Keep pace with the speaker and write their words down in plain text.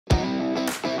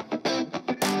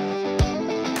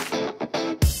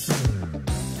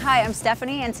Hi, I'm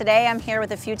Stephanie, and today I'm here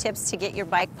with a few tips to get your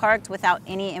bike parked without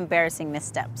any embarrassing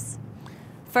missteps.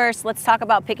 First, let's talk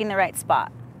about picking the right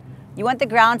spot. You want the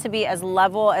ground to be as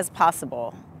level as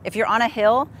possible. If you're on a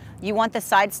hill, you want the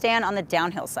side stand on the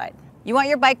downhill side. You want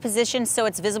your bike positioned so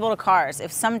it's visible to cars.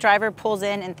 If some driver pulls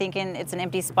in and thinking it's an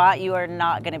empty spot, you are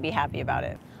not going to be happy about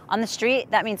it. On the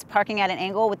street, that means parking at an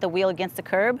angle with the wheel against the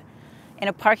curb. In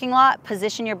a parking lot,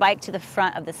 position your bike to the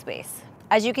front of the space.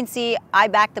 As you can see, I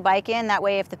backed the bike in. That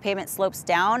way, if the pavement slopes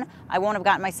down, I won't have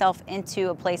gotten myself into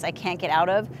a place I can't get out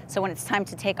of. So when it's time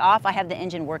to take off, I have the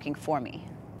engine working for me.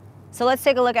 So let's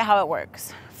take a look at how it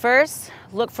works. First,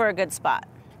 look for a good spot.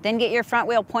 Then get your front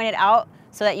wheel pointed out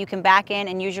so that you can back in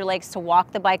and use your legs to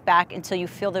walk the bike back until you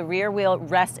feel the rear wheel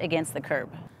rest against the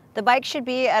curb. The bike should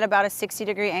be at about a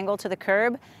 60-degree angle to the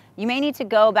curb. You may need to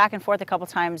go back and forth a couple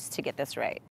times to get this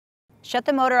right. Shut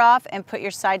the motor off and put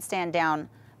your side stand down.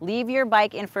 Leave your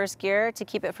bike in first gear to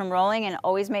keep it from rolling, and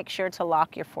always make sure to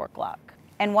lock your fork lock.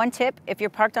 And one tip, if you're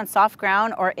parked on soft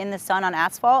ground or in the sun on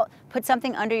asphalt, put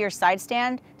something under your side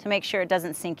stand to make sure it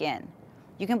doesn't sink in.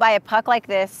 You can buy a puck like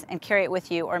this and carry it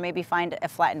with you, or maybe find a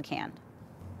flattened can.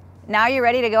 Now you're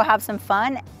ready to go have some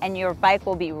fun, and your bike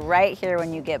will be right here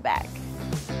when you get back.